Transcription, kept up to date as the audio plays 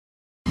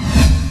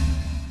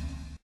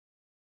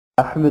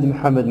أحمد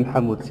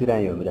محمود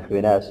Siilaanyo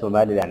Madaxweynaha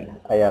Somaliland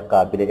ayaa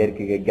qaabilay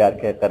ergeyga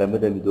gaarka ee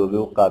qaramada midoobay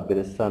u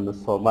qaabilsan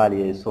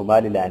Soomaaliya iyo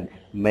Somaliland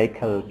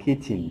Meykal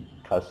Kiitan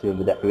kaasi oo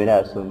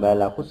madaxweynaha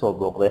Somaliland ku soo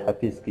booqday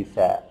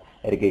xafiiskiisa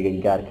ergeyga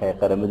gaarka ee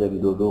qaramada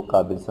midoobay u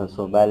qaabilsan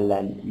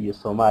Somaliland iyo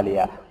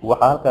Soomaaliya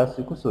waxa halkaas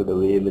ku soo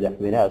dhaweeyay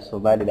madaxweynaha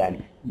Somaliland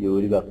iyo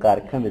waliba qaar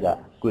kamid ah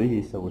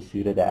golihiisa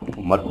wasiirada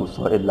markuu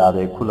soo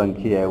ilaaday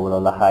kulankii ay wada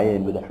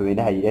lahaayeen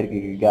madaxweynaha iyo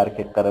ergeyga gaarka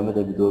ee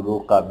qaramada midoobay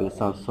u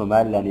qaabilsan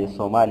Somaliland iyo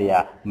Soomaaliya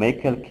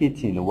Meykal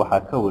Kiitan waxa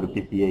ka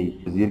warbixiyay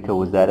wasiirka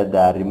wasaaradda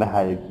arrimaha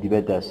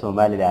dibadda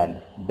Somaliland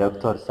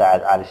Dr.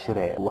 Saad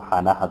Al-Shire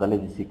waxaana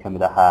hadaladiisii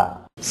kamid ahaa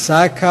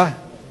saaka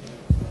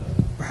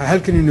waxa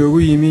halkan inoogu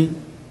yimi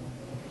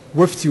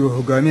wafdi uu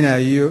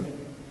hogaaminayo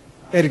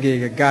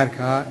ergeyga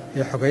gaarka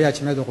ee xogayaha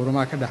Jamciyadda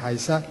Qurumaha ka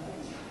dhaxaysa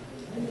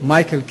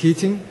Meykal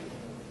Kiitan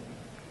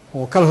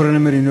oo kala horena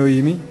marinoo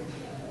yimi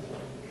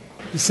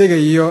isaga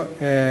iyo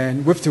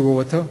wafdigu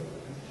wato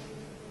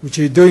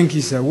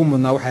ujeedooyinkiisa ugu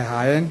mudnaa waxay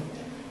ahaayeen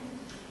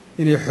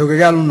inay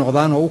xogagaal u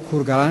noqdaan oo u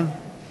kurgalaan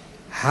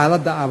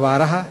xaaladda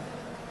abaaraha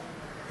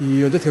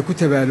iyo dadka ku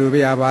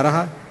tabaaloobay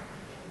abaaraha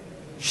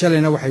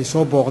shalayna waxay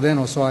soo booqdeen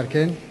oo soo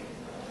arkeen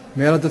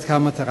meelo dadka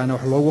ma taqaan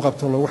wax loogu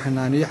qabto loogu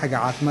xanaaniyo xagga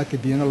caafimaadka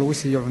biyana lagu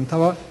siiyo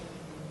cuntaba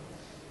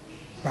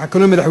waxa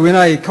kale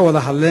madaxweynaha ay ka wada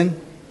hadleen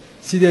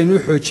sidii ay u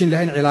xoojin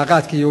lahayn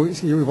cilaaqaadka iyo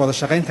wada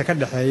shaqaynta ka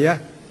dhaxeeya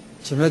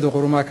Jamciyadda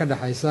Qurumaha ka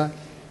dhaxaysa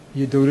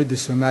iyo dawladda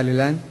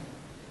Somaliland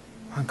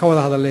waxaan ka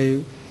wada hadalay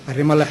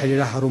arrimo la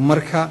xiriira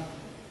horumarka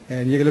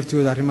iyaga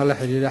laftooda arrimo la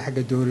xiriira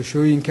xagga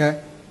doorashooyinka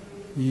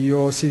iyo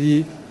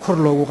sidii kor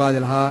loogu qaadi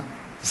lahaa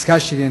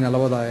iskaashigeena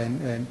labada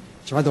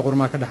Jamciyadda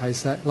Qurumaha ka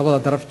dhaxaysa labada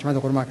daraf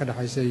Jamciyadda Qurumaha ka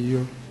dhaxaysa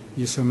iyo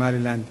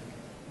Somaliland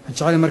waxaan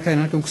jecelahay markaa in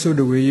halkan ku soo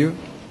dhaweeyo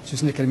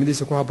isna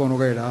kelmadiisa ku habboon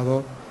uga yiraahdo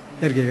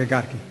ergeyga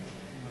gaarka.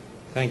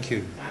 Thank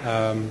you.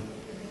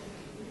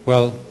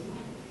 Well,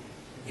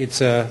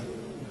 it's a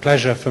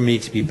pleasure for me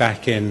to be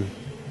back in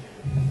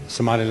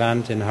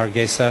Somaliland, in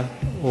Hargeisa,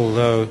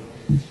 although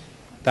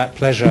that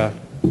pleasure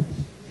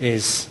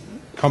is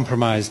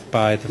compromised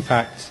by the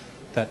fact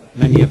that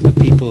many of the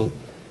people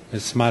in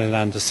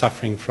Somaliland are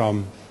suffering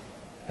from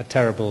a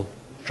terrible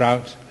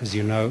drought, as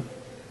you know.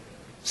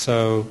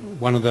 So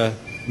one of the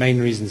main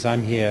reasons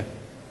I'm here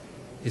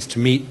is to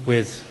meet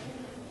with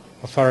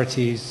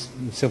authorities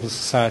and civil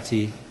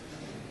society,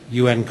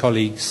 UN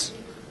colleagues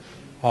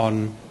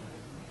on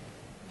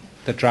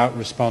the drought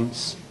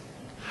response,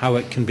 how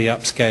it can be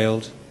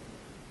upscaled,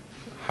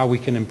 how we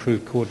can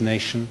improve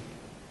coordination,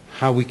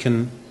 how we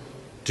can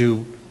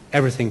do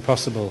everything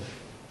possible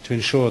to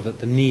ensure that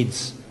the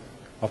needs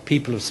of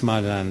people of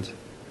Somaliland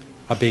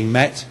are being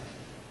met,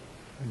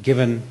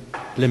 given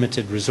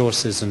limited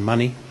resources and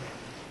money.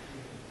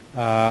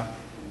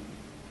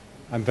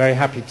 I'm very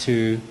happy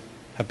to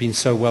have been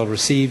so well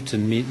received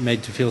and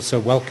made to feel so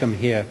welcome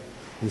here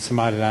in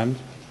Somaliland.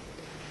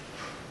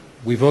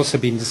 We've also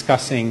been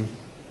discussing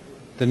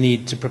the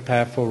need to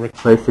prepare for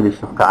African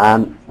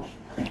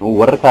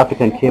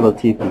Cable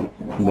TV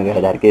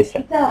magaalada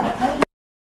Hargeysa.